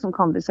constant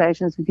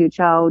conversations with your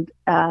child,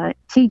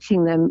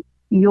 teaching them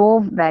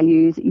your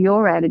values,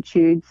 your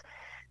attitudes,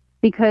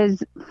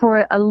 because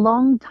for a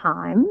long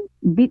time,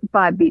 bit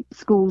by bit,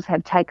 schools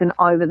have taken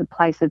over the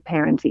place of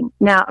parenting.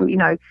 Now,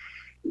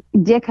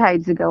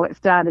 decades ago, it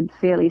started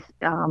fairly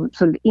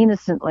sort of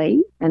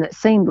innocently, and it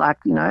seemed like,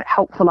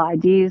 helpful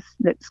ideas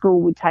that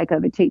school would take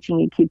over teaching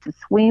your kid to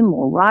swim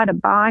or ride a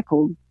bike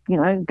or,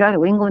 go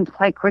to England to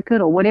play cricket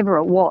or whatever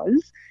it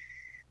was.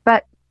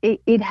 But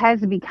it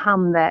has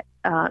become that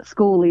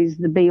school is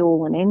the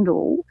be-all and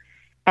end-all,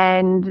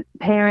 and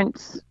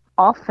parents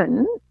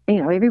often,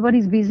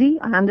 everybody's busy,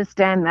 I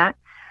understand that,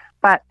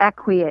 but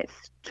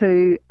acquiesce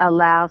to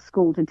allow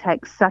school to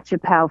take such a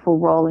powerful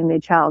role in their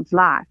child's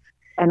life.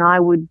 And I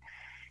would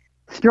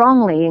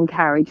strongly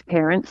encourage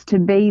parents to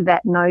be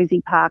that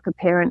nosy Parker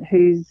parent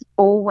who's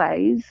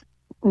always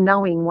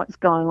knowing what's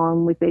going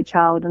on with their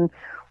child and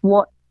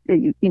what,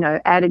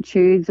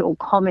 attitudes or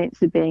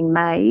comments are being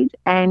made,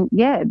 and,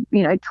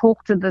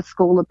 talk to the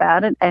school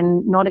about it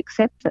and not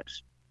accept it.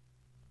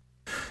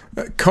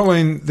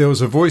 Colleen, there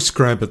was a voice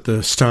grab at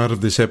the start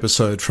of this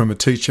episode from a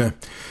teacher,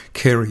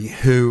 Kerry,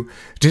 who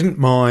didn't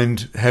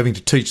mind having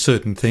to teach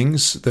certain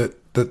things that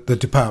the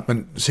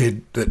department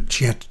said that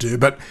she had to do,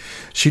 but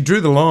she drew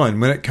the line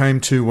when it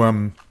came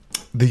to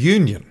the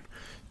union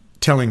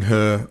telling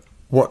her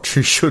what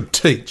she should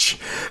teach.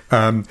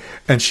 And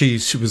she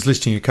was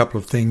listing a couple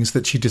of things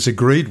that she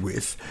disagreed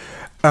with.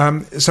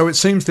 So it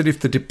seems that if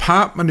the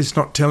department is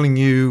not telling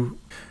you,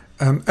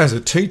 as a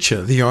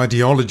teacher, the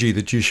ideology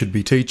that you should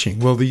be teaching,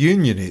 well, the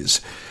union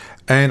is.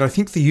 And I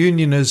think the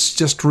union has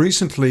just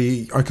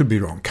recently, I could be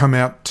wrong, come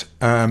out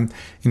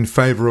in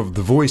favour of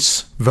the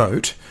voice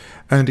vote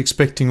and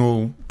expecting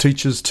all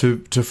teachers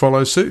to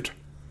follow suit.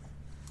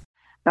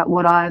 But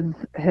what I've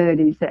heard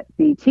is that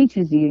the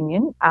teachers'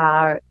 union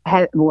they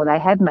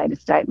have made a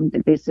statement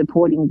that they're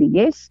supporting the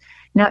yes.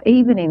 Now,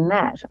 even in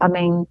that,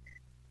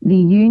 the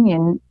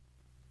union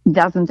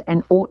doesn't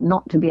and ought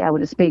not to be able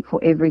to speak for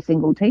every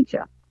single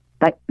teacher.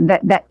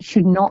 That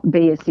should not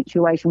be a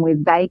situation where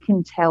they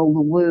can tell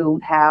the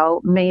world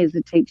how me as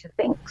a teacher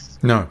thinks.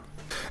 No,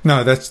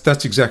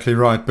 that's exactly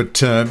right.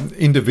 But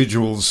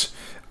individuals,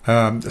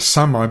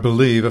 some I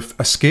believe,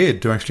 are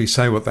scared to actually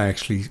say what they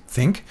actually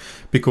think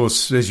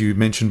because, as you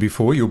mentioned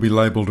before, you'll be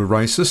labelled a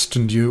racist,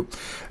 and you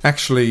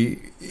actually,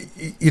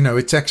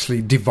 it's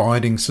actually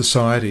dividing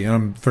society. And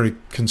I'm very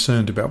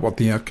concerned about what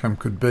the outcome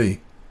could be.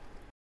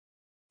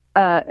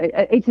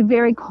 It's a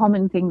very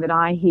common thing that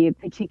I hear,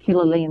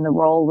 particularly in the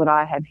role that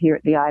I have here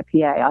at the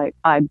IPA.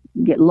 I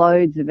get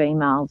loads of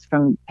emails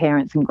from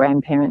parents and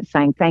grandparents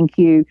saying, thank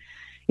you,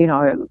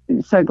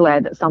 so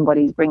glad that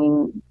somebody's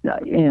bringing,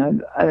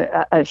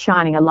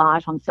 shining a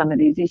light on some of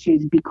these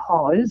issues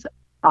because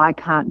I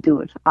can't do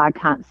it. I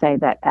can't say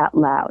that out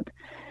loud.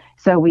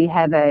 So we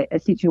have a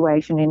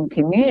situation in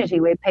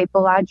community where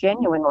people are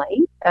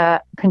genuinely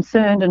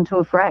concerned and too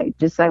afraid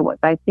to say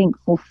what they think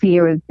for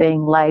fear of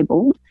being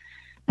labelled,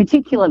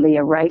 particularly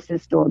a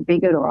racist or a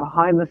bigot or a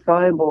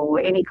homophobe or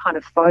any kind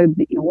of phobe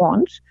that you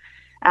want,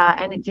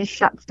 and it just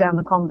shuts down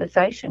the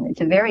conversation.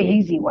 It's a very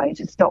easy way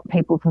to stop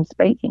people from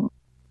speaking.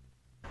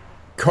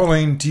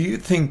 Colleen, do you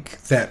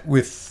think that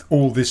with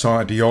all this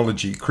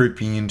ideology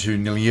creeping into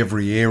nearly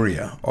every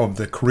area of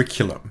the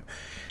curriculum,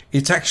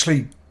 it's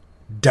actually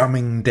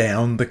dumbing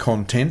down the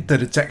content,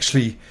 that it's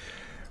actually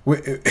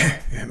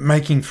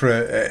making for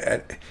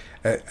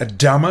a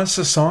dumber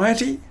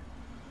society?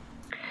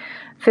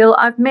 Phil,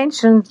 I've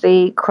mentioned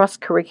the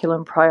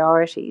cross-curriculum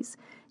priorities.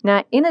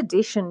 Now, in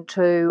addition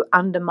to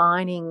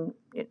undermining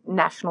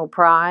national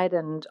pride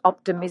and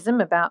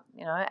optimism about,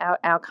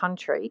 our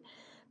country,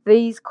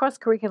 these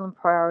cross-curriculum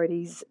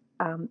priorities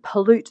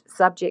pollute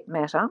subject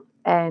matter,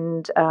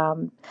 and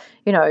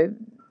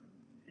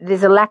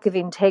there's a lack of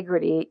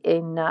integrity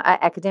in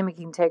academic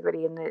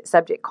integrity in the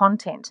subject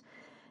content.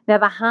 Now,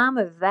 the harm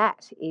of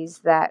that is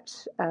that,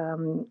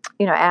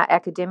 our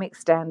academic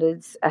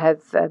standards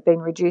have been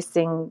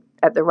reducing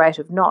at the rate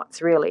of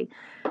knots, really.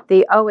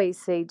 The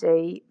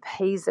OECD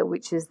PISA,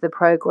 which is the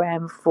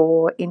program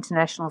for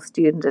international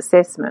student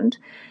assessment,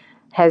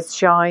 has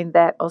shown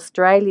that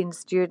Australian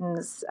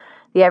students,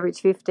 the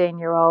average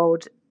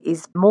 15-year-old,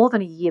 is more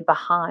than a year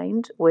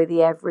behind where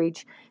the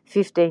average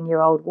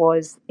 15-year-old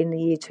was in the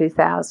year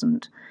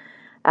 2000.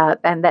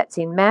 And that's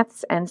in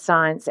maths and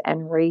science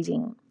and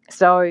reading.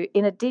 So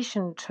in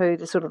addition to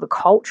the sort of the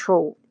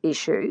cultural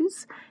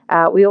issues,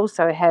 we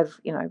also have,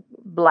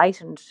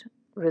 blatant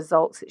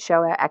results that show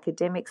our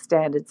academic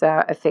standards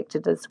are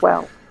affected as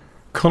well.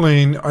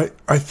 Colleen,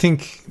 I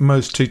think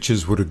most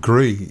teachers would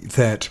agree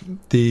that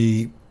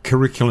the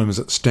curriculum as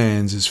it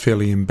stands is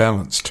fairly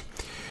imbalanced.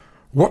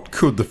 What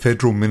could the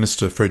Federal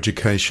Minister for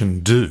Education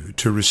do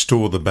to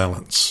restore the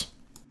balance?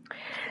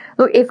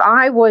 Look, if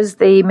I was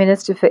the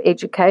Minister for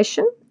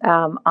Education,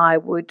 I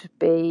would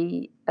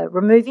be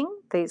removing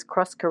these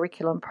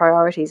cross-curriculum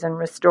priorities and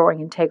restoring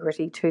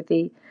integrity to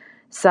the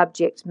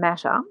subject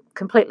matter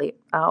completely.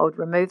 I would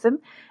remove them,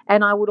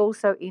 and I would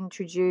also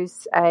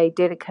introduce a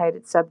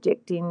dedicated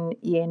subject in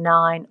Year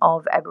 9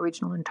 of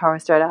Aboriginal and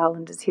Torres Strait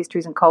Islanders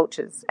histories and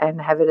cultures, and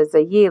have it as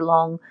a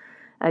year-long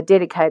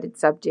dedicated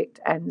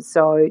subject, and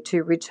so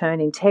to return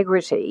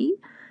integrity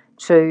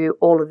to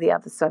all of the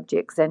other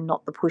subjects and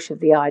not the push of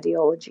the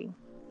ideology.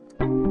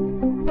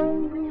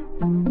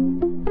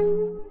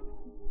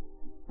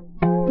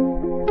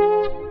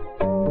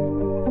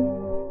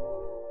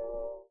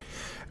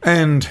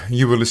 And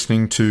you were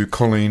listening to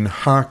Colleen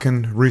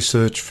Harkin,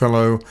 Research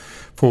Fellow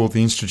for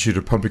the Institute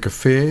of Public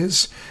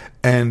Affairs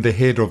and the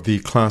head of the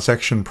Class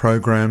Action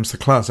Programs. The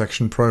Class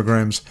Action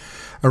Programs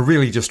are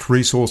really just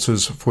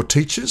resources for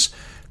teachers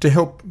to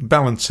help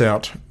balance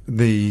out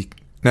the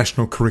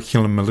national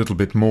curriculum a little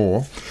bit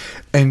more.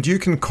 And you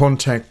can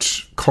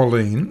contact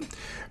Colleen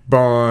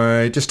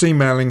by just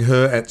emailing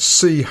her at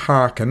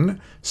charkin,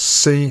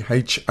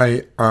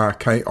 CHARKIN,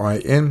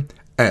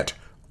 at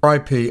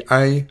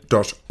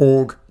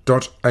ipa.org.au.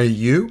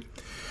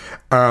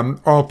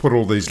 I'll put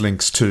all these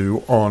links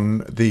too on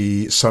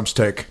the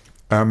Substack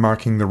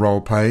Marking the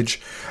Role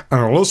page, and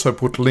I'll also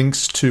put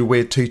links to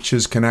where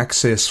teachers can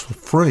access for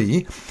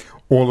free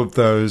all of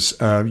those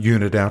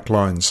unit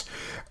outlines.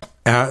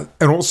 And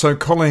also,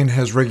 Colleen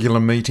has regular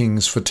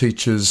meetings for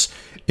teachers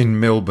in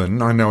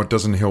Melbourne. I know it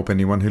doesn't help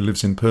anyone who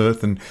lives in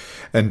Perth and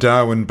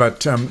Darwin,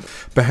 but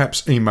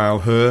perhaps email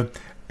her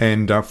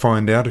and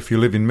find out, if you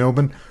live in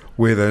Melbourne,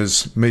 where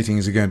those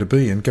meetings are going to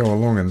be, and go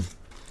along and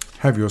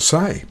have your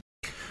say.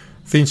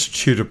 The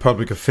Institute of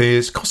Public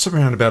Affairs costs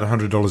around about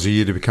 $100 a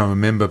year to become a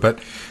member, but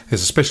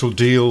there's a special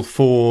deal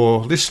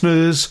for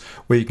listeners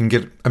where you can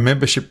get a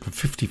membership for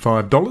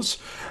 $55.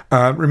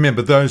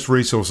 Remember, those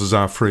resources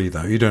are free,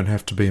 though. You don't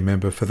have to be a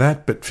member for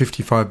that, but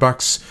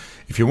 $55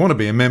 if you want to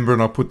be a member,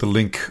 and I'll put the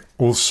link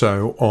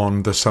also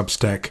on the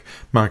Substack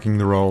Marking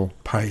the Role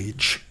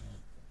page.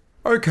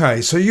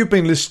 Okay, so you've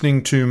been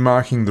listening to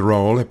Marking the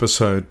Role,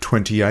 episode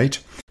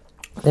 28,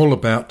 all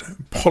about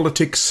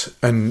politics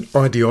and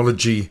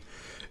ideology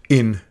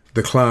in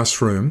the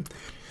classroom.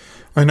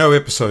 I know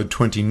episode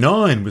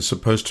 29 was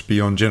supposed to be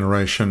on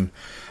Generation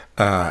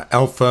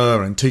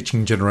Alpha and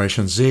teaching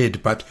Generation Z,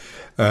 but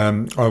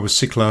I was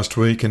sick last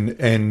week and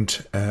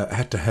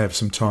had to have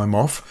some time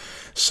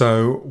off,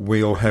 so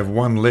we'll have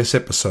one less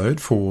episode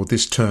for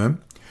this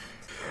term.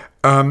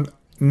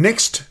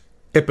 Next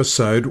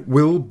episode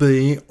will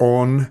be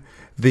on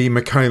the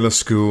Michaela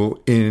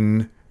School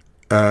in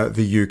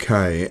the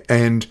UK,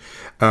 and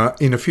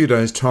in a few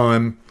days'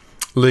 time,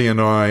 Lee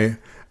and I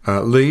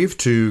leave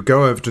to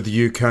go over to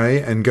the UK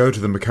and go to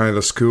the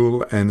Michaela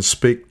School and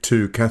speak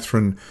to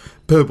Catherine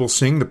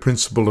Purblesing, the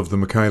principal of the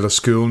Michaela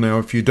School. Now,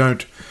 if you're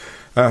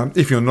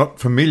not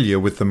familiar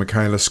with the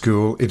Michaela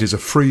School, it is a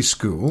free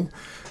school.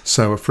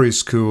 So a free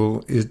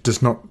school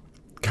does not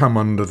come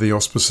under the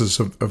auspices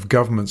of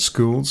government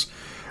schools,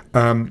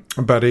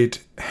 but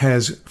it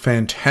has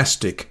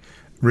fantastic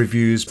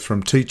reviews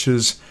from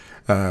teachers,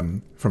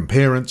 from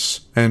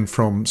parents, and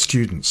from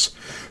students.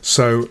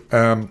 So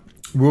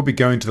we'll be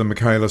going to the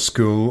Michaela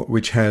School,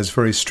 which has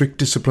very strict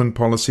discipline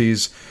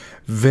policies,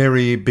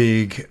 very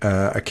big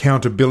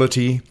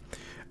accountability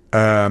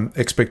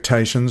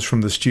expectations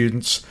from the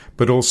students,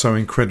 but also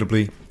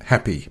incredibly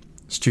happy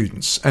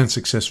students and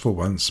successful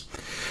ones.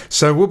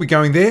 So we'll be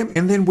going there,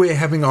 and then we're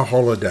having a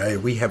holiday.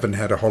 We haven't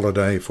had a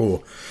holiday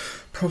for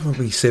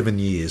probably 7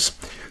 years.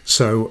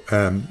 So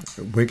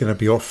we're going to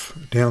be off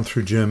down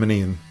through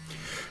Germany and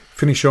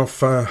finish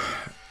off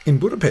in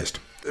Budapest.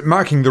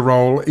 Marking the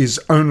Role is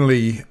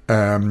only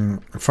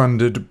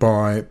funded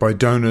by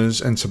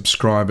donors and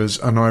subscribers,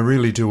 and I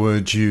really do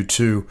urge you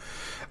to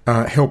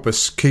help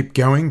us keep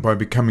going by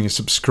becoming a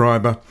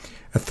subscriber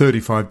at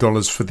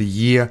 $35 for the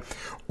year.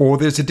 Or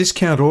there's a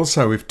discount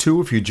also if two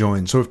of you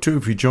join. So if two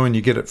of you join,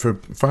 you get it for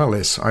far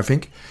less, I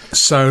think.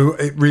 So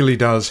it really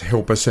does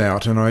help us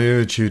out, and I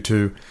urge you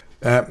to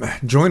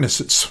join us.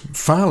 It's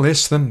far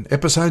less than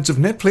episodes of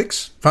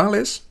Netflix, far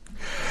less.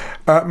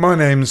 My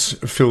name's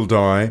Phil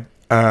Dye,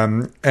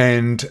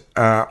 and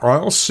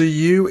I'll see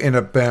you in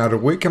about a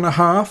week and a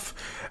half,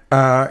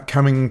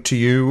 coming to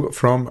you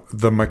from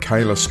the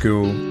Michaela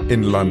School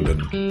in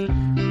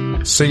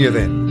London. See you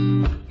then.